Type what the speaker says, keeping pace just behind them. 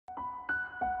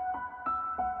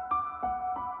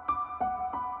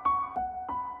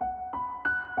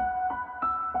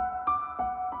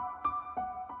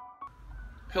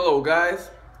Hello guys.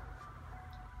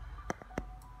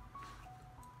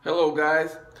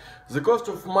 The cost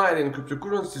of mining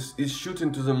cryptocurrencies is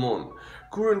shooting to the moon.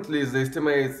 Currently, the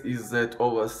estimate is that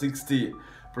over 60%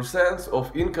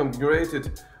 of income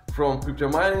generated from crypto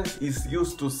mining is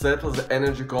used to settle the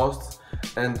energy costs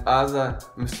and other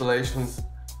installations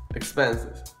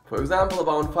expenses. For example,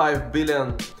 about 5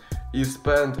 billion is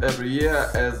spent every year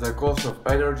as the cost of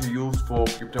energy used for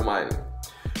crypto mining.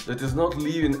 That is not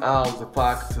leaving out the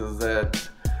fact that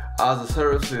other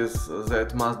services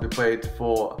that must be paid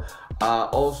for are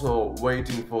also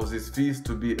waiting for these fees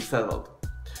to be settled.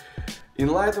 In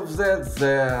light of that,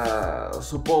 the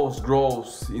supposed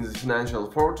growth in the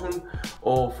financial fortune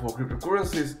of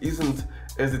cryptocurrencies isn't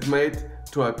as it made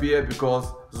to appear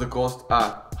because the costs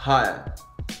are higher.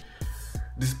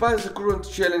 Despite the current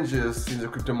challenges in the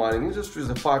crypto mining industry,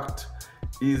 the fact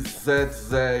is that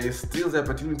there is still the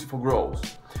opportunity for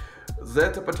growth.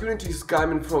 That opportunity is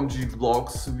coming from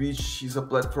GXBlocks, which is a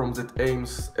platform that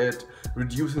aims at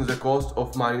reducing the cost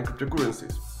of mining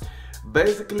cryptocurrencies.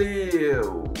 Basically,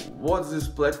 what this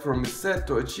platform is set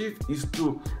to achieve is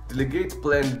to delegate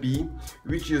Plan B,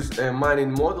 which is a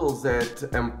mining model that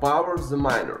empowers the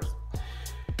miners.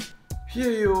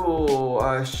 Here you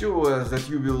are sure that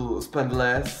you will spend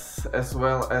less, as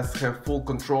well as have full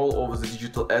control over the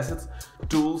digital assets,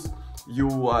 tools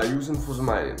you are using for the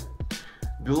mining.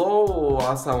 Below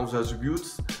are some of the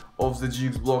attributes of the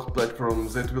GXBlock platform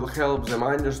that will help the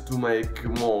miners to make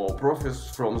more profits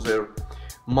from their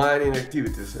mining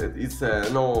activities. It's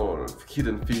no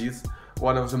hidden fees.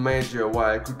 One of the major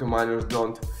why crypto miners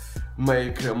don't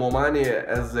make more money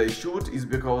as they should is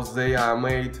because they are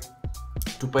made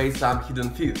to pay some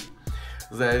hidden fees.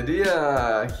 The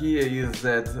idea here is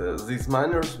that these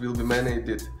miners will be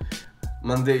mandated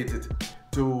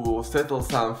to settle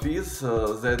some fees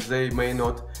that they may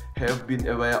not have been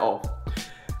aware of.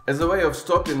 As a way of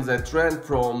stopping the trend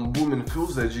from booming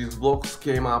fees, the GXBlocks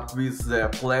came up with the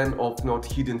plan of not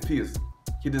hidden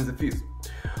the fees.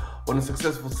 On a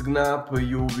successful sign-up,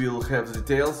 you will have the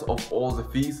details of all the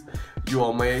fees you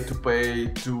are made to pay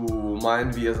to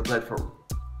mine via the platform.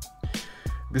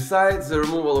 Besides, the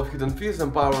removal of hidden fees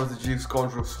empowers the GX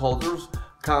contracts holders,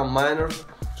 miners,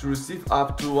 to receive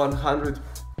up to 100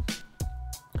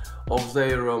 of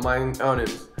their mining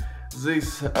earnings.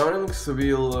 These earnings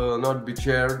will not be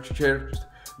charged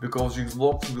because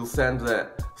GXBlocks will send the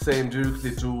same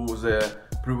directly to the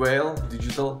Prevail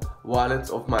digital wallets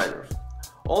of miners.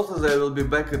 Also, they will be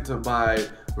backed by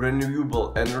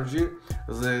renewable energy.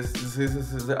 This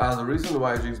is the other reason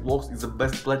why GXBlocks is the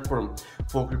best platform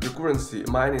for cryptocurrency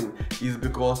mining is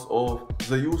because of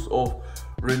the use of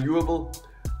renewable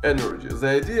energy. The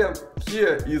idea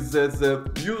here is that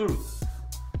the user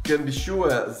can be sure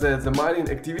that the mining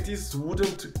activities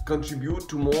wouldn't contribute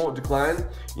to more decline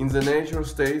in the natural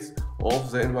states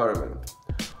of the environment.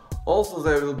 Also,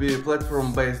 there will be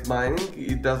platform-based mining.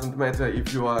 It doesn't matter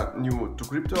if you are new to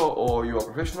crypto or you are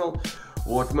professional.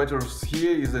 What matters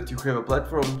here is that you have a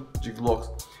platform,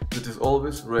 GXBlocks, that is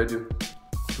always ready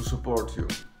to support you.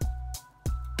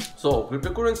 So,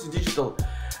 cryptocurrency digital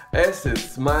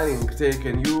assets mining take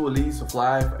a new lease of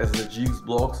life as the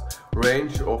GXBlocks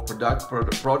range of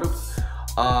products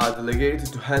are delegated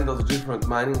to handle the different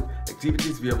mining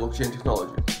activities via blockchain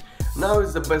technology. Now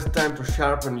is the best time to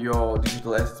sharpen your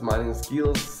digital assets mining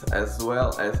skills as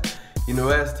well as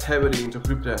invest heavily into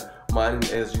crypto mining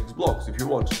as GXBlocks if you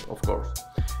want, of course.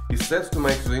 It's set to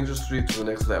make the industry to the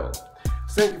next level.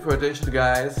 Thank you for your attention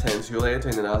guys, and see you later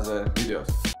in another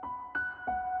videos.